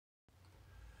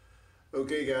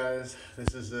Okay guys,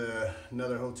 this is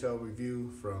another hotel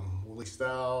review from Willie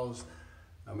Stylzz.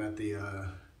 I'm at the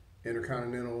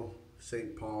InterContinental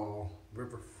St Paul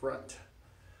Riverfront.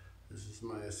 This is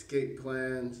my escape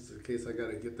plan, just in case I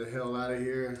gotta get the hell out of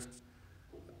here.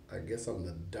 I guess on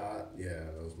the dot, yeah,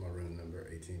 that was my room number,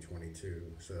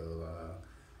 1822. So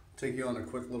take you on a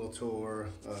quick little tour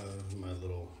of my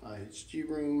little IHG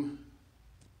room.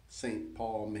 St.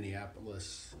 Paul,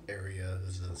 Minneapolis area.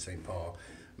 This is in St. Paul,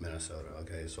 Minnesota.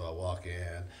 Okay, so I walk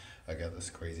in. I got this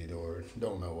crazy door.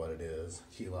 Don't know what it is.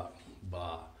 Key lock,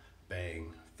 blah,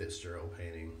 bang, Fitzgerald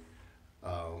painting.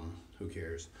 Who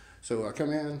cares? So I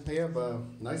come in. They have a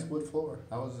nice wood floor.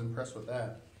 I was impressed with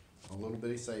that. A little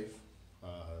bitty safe.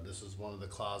 This is one of the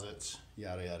closets.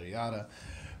 Yada yada yada.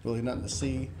 Really nothing to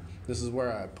see. This is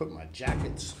where I put my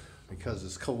jackets because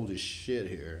it's cold as shit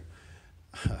here.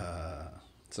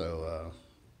 So,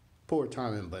 poor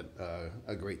timing, but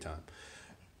a great time.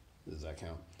 Does that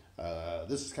count?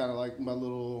 This is kind of like my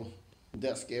little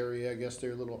desk area. I guess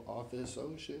their little office.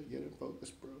 Oh shit, get in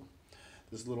focus, bro.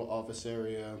 This little office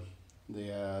area.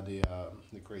 The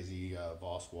crazy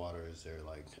Voss waters. They're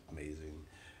like amazing.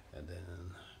 And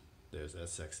then there's that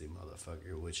sexy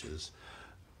motherfucker, which is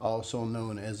also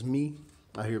known as me.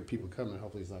 I hear people coming.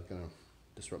 Hopefully, it's not gonna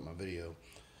disrupt my video.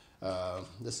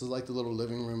 This is like the little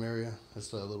living room area.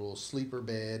 It's a little sleeper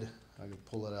bed. I can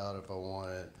pull it out if I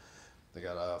want it. They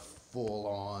got a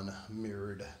full-on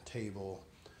mirrored table.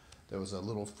 There was a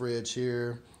little fridge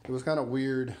here. It was kind of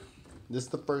weird. This is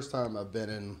the first time I've been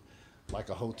in like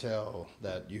a hotel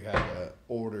that you had to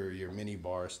order your mini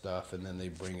bar stuff and then they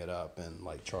bring it up and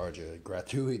like charge a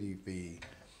gratuity fee.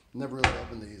 Never really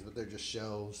opened these, but they're just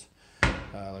shelves. Like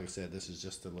I said, this is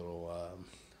just a little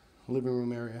living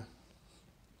room area.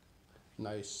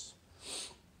 Nice.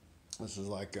 This is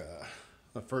like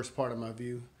the first part of my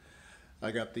view. I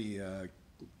got the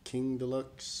King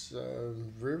Deluxe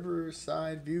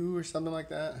Riverside view or something like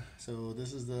that. So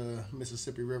this is the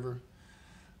Mississippi River.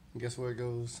 And guess where it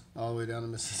goes? All the way down to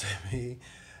Mississippi.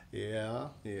 Yeah,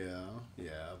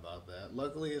 about that.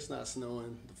 Luckily, it's not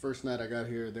snowing. The first night I got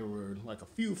here, there were like a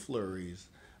few flurries,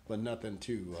 but nothing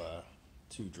too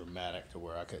dramatic to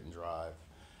where I couldn't drive.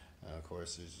 Of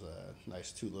course, there's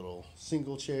nice two little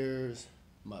single chairs,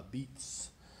 my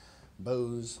Beats,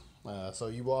 Bose. So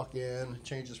you walk in,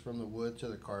 changes from the wood to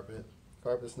the carpet.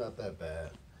 Carpet's not that bad.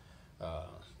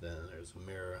 Then there's a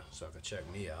mirror, so I can check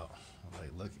me out. I'm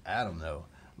like, look at him though.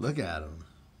 Look at him.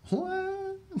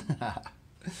 What?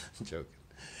 I'm joking.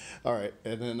 All right,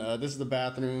 and then this is the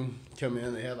bathroom. Come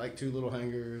in, they had like two little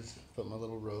hangers. Put my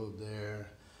little robe there.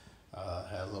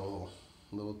 Had a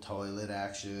little toilet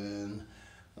action.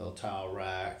 Little towel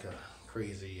rack,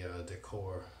 crazy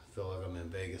decor. Feel like I'm in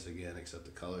Vegas again, except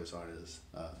the colors aren't as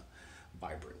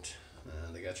vibrant.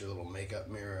 And they got your little makeup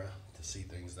mirror to see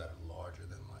things that are larger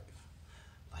than life.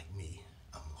 Like me,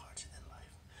 I'm larger than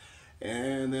life.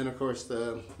 And then of course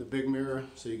the big mirror,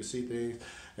 so you can see things.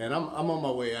 And I'm on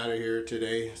my way out of here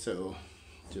today, so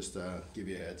just give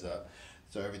you a heads up.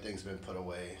 So everything's been put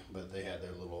away, but they had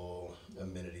their little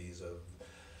amenities of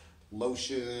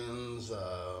lotions,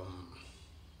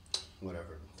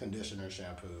 whatever, conditioner,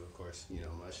 shampoo, of course, you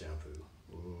know, my shampoo.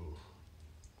 Ooh,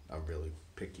 I'm really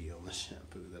picky on the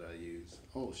shampoo that I use.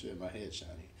 Oh shit, my head's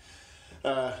shiny.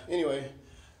 Anyway,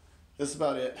 that's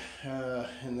about it.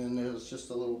 And then there's just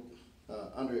a little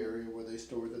under area where they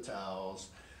store the towels.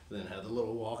 Then had the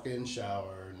little walk-in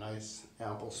shower, nice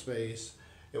ample space.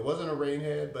 It wasn't a rain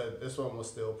head, but this one was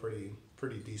still pretty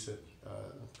decent.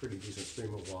 Pretty decent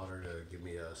stream of water to give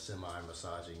me a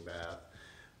semi-massaging bath,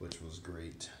 which was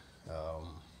great.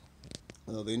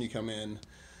 Well, then you come in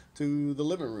to the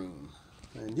living room,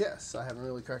 and yes, I haven't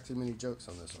really cracked too many jokes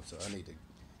on this one, so I need to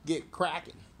get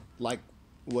cracking, like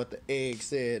what the egg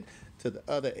said to the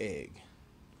other egg.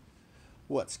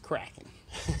 What's cracking?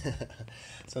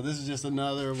 So this is just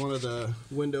another one of the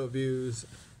window views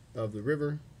of the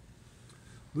river.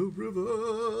 The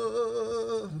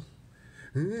river.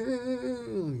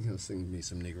 Gonna sing me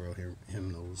some Negro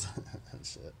hymnals.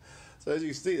 Shit. So as you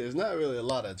can see, there's not really a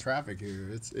lot of traffic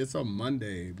here. It's a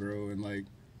Monday, bro, and like,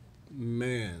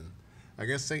 man, I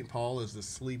guess St. Paul is the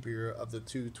sleepier of the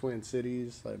two twin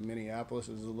cities. Like Minneapolis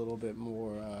is a little bit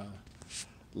more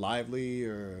lively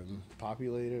or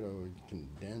populated or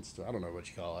condensed. I don't know what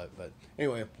you call it, but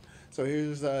anyway. So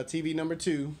here's TV number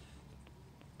 2.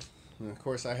 And of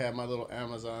course, I have my little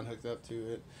Amazon hooked up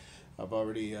to it. I've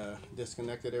already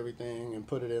disconnected everything and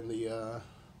put it in the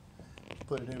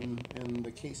in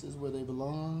the cases where they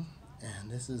belong. And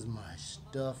this is my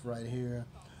stuff right here,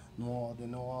 Noir de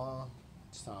Noir.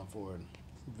 It's time for it.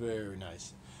 Very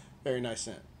nice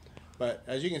scent. But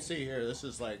as you can see here, this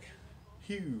is like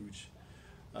huge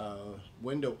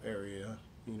window area.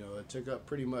 You know, it took up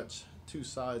pretty much 2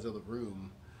 sides of the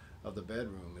room, of the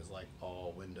bedroom is like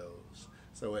all windows.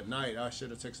 So at night, I should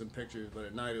have took some pictures, but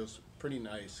at night it was pretty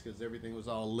nice because everything was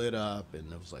all lit up,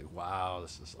 and it was like, wow,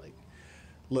 this is like,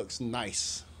 looks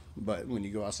nice. But when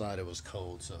you go outside, it was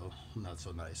cold, so not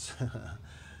so nice.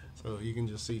 So you can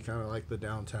just see kind of like the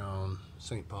downtown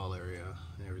St. Paul area,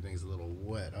 and everything's a little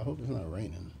wet. I hope it's not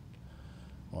raining,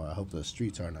 or I hope the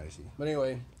streets aren't icy. But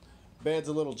anyway, bed's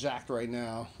a little jacked right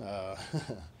now.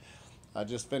 I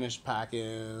just finished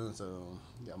packing, so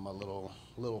got my little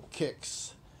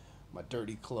kicks, my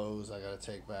dirty clothes I gotta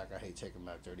take back. I hate taking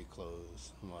back dirty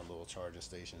clothes. My little charging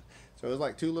station. So it was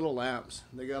like 2 little lamps.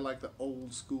 They got like the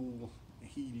old school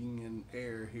heating and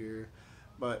air here,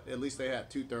 but at least they had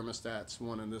 2 thermostats,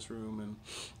 one in this room and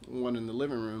one in the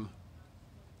living room.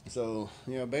 So,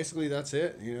 you know, basically that's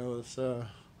it. You know, it's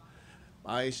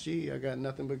IHG. I got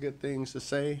nothing but good things to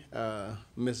say.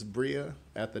 Miss Bria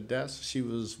at the desk, she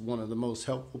was one of the most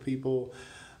helpful people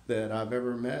that I've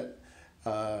ever met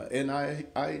in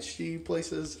IHG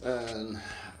places, and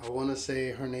I want to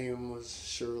say her name was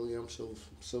Shirley. I'm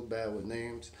so bad with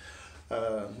names.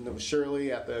 It was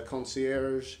Shirley at the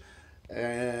concierge,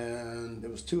 and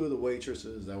it was 2 of the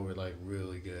waitresses that were like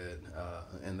really good,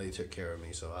 and they took care of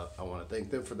me, so I want to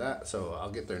thank them for that. So I'll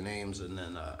get their names and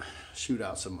then shoot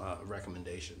out some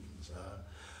recommendations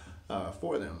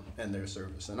for them and their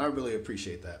service, and I really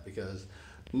appreciate that because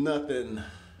nothing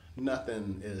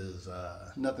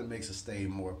makes a stay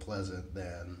more pleasant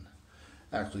than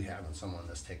actually having someone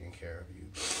that's taking care of you.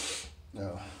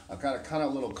 I'm kind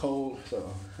of a little cold,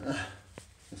 so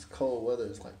this cold weather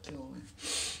is like killing me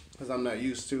because I'm not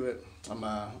used to it. I'm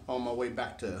on my way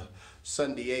back to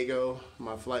San Diego.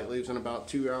 My flight leaves in about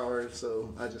 2 hours,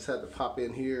 so I just had to pop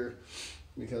in here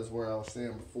because where I was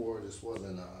staying before just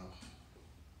wasn't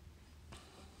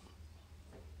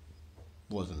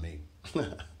me.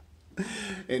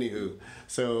 Anywho,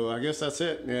 so I guess that's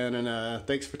it, man, and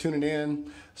thanks for tuning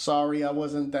in. Sorry I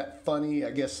wasn't that funny.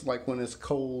 I guess like when it's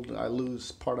cold I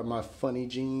lose part of my funny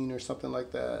gene or something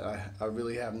like that. I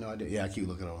really have no idea. Yeah, I keep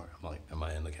looking over. I'm like, am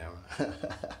I in the camera?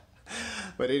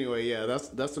 But anyway, yeah,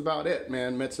 that's about it,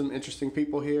 man. Met some interesting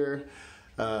people here.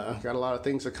 Got a lot of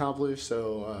things accomplished,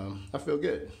 so I feel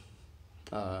good.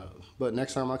 But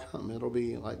next time I come, it'll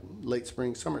be like late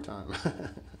spring, summertime.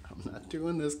 I'm not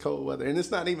doing this cold weather, and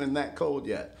it's not even that cold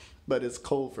yet, but it's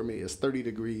cold for me. It's 30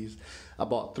 degrees. I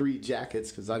bought 3 jackets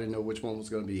because I didn't know which one was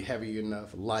going to be heavy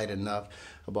enough, light enough.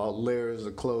 I bought layers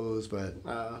of clothes, but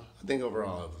I think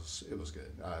overall it was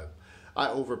good. I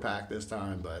overpacked this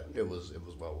time, but it was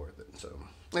well worth it. So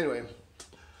anyway,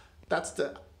 that's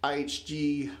the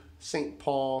IHG St.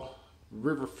 Paul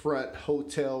Riverfront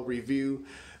Hotel review.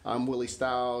 I'm Willie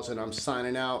Stylzz, and I'm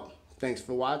signing out. Thanks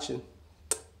for watching.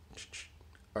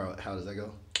 Or how does that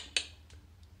go?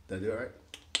 Did I do it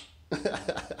right?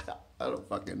 I don't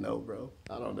fucking know, bro.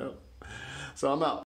 I don't know. So I'm out.